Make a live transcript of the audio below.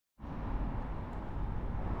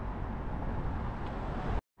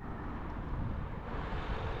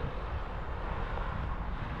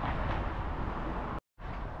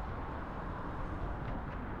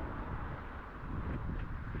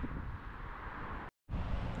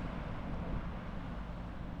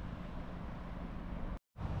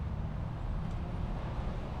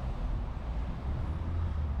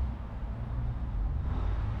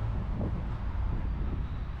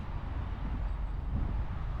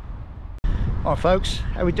Alright folks,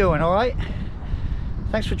 how we doing? Alright?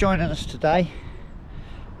 Thanks for joining us today.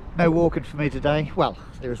 No walking for me today. Well,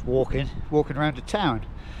 there is walking around the town.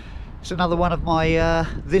 It's another one of my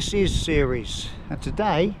This Is series, and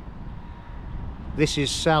today this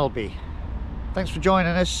is Selby. Thanks for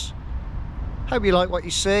joining us. Hope you like what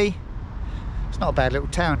you see. It's not a bad little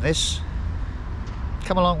town, this.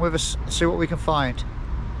 Come along with us and see what we can find.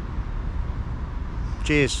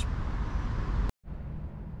 Cheers.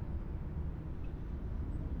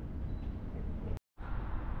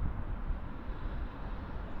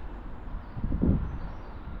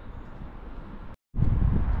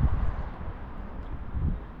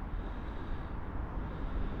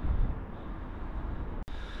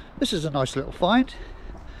 This is a nice little find.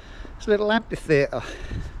 It's a little amphitheatre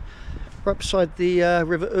right beside the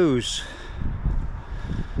River Ouse.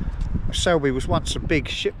 Selby was once a big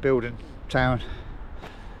shipbuilding town.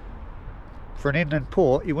 For an inland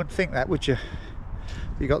port, you wouldn't think that, would you?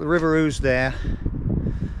 You got the River Ouse there.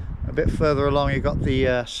 A bit further along, you got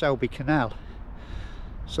the Selby Canal.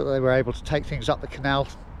 So they were able to take things up the canal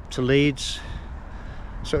to Leeds.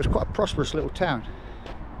 So it was quite a prosperous little town.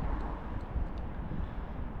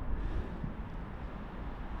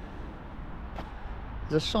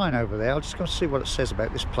 There's a sign over there. I'll just go and see what it says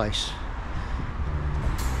about this place.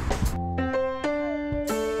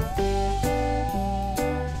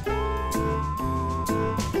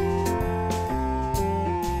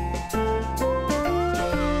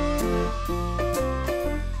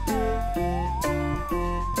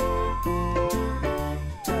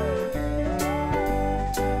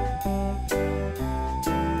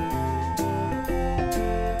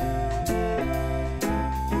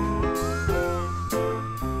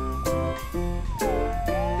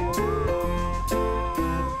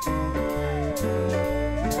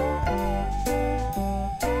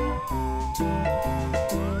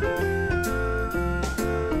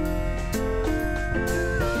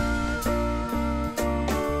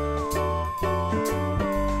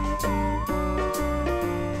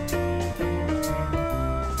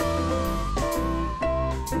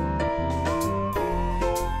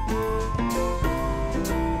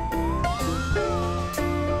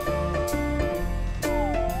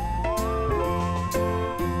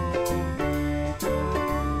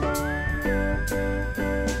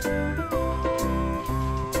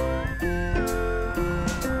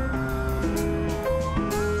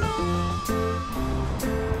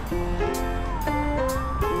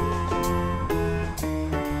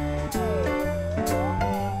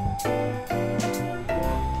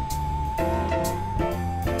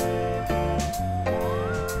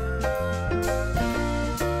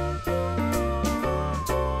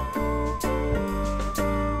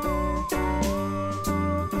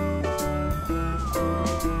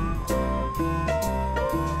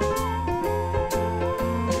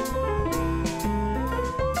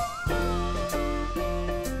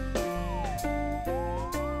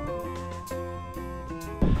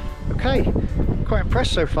 Okay, quite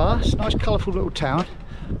impressed so far. It's a nice colourful little town.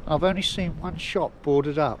 I've only seen one shop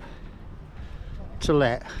boarded up to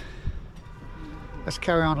let. Let's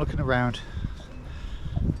carry on looking around.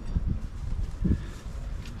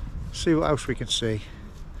 See what else we can see.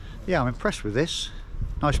 Yeah, I'm impressed with this.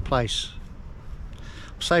 Nice place.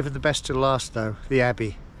 I'm saving the best till last though, the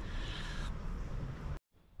Abbey.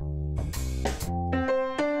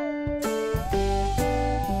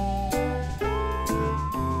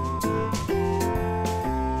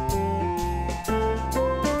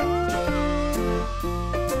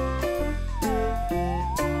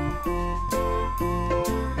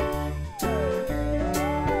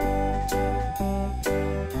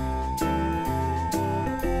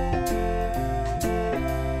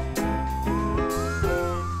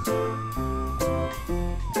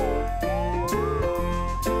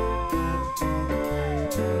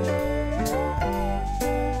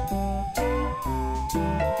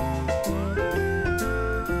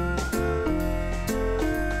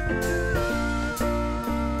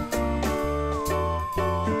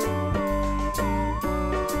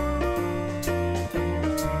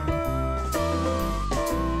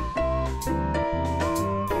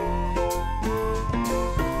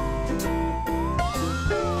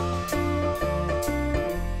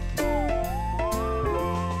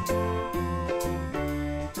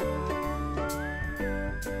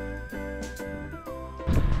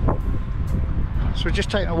 So we're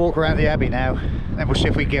just taking a walk around the Abbey now, and then we'll see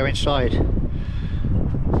if we can go inside.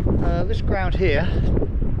 This ground here,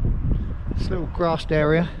 this little grassed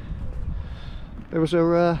area, there was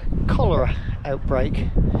a cholera outbreak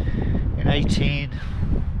in 18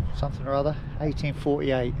 something or other,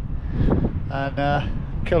 1848,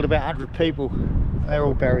 and killed about 100 people. They're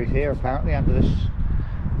all buried here apparently under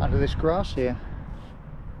this grass here.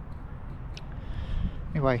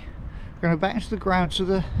 Anyway, we're going back into the grounds of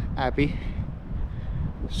the abbey,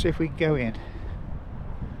 see if we can go in.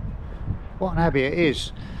 What an abbey it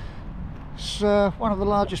is. It's one of the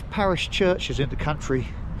largest parish churches in the country,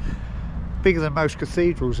 bigger than most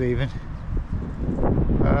cathedrals even.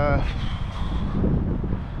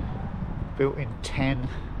 Built in 10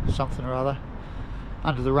 something or other,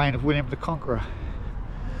 under the reign of William the Conqueror.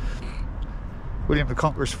 William the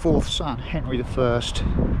Conqueror's fourth son, Henry I,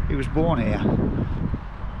 he was born here.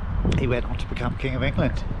 He went on to become King of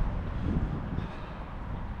England.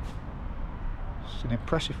 It's an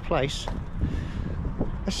impressive place.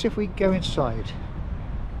 Let's see if we can go inside.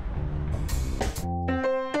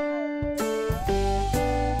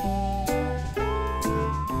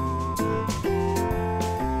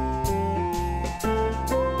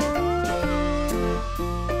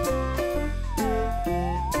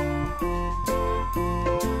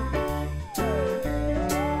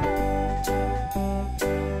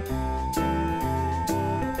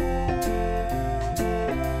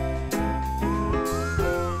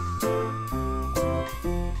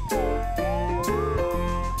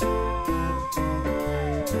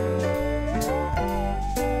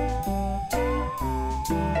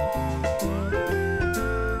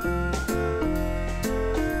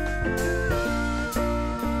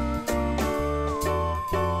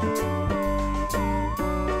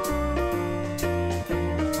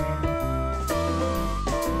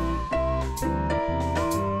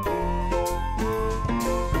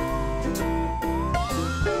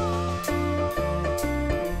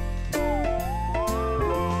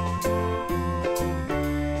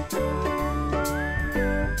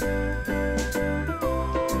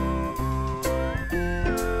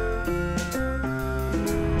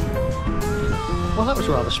 Well, that was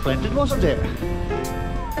rather splendid, wasn't it?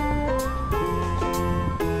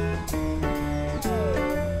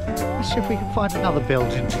 Let's see if we can find another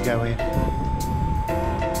building to go in.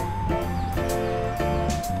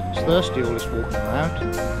 It's thirsty all this walking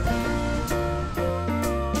around.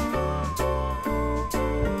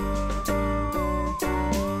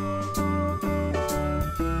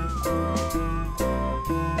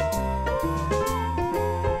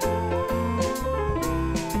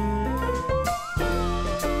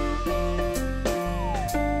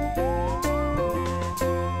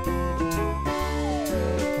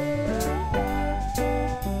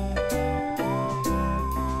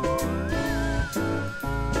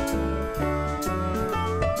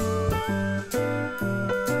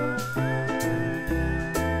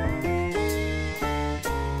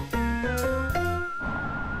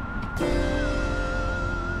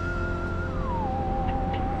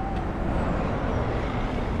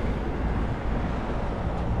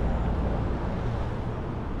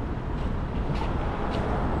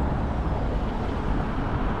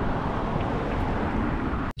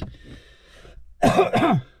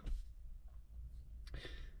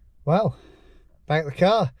 Well, back at the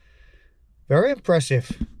car. Very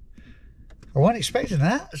impressive. I wasn't expecting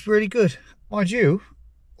that. It's really good. Mind you,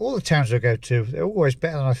 all the towns I go to, they're always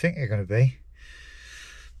better than I think they're going to be.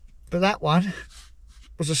 But that one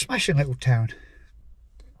was a smashing little town.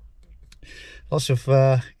 Lots of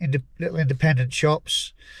little independent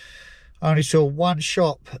shops. I only saw one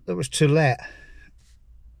shop that was to let.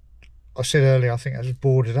 I said earlier, I think it was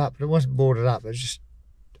boarded up, but it wasn't boarded up. It was just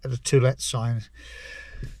had a to let sign.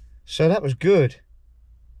 So that was good.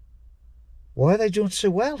 Why are they doing so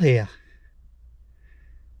well here?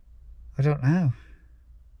 I don't know.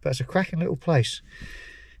 But it's a cracking little place.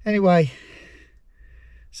 Anyway,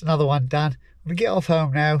 it's another one done. I'm going to get off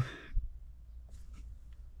home now.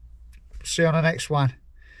 See you on the next one.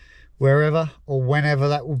 Wherever or whenever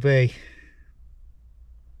that will be.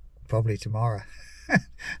 Probably tomorrow.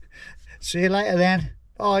 See you later then.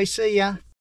 Bye. See ya.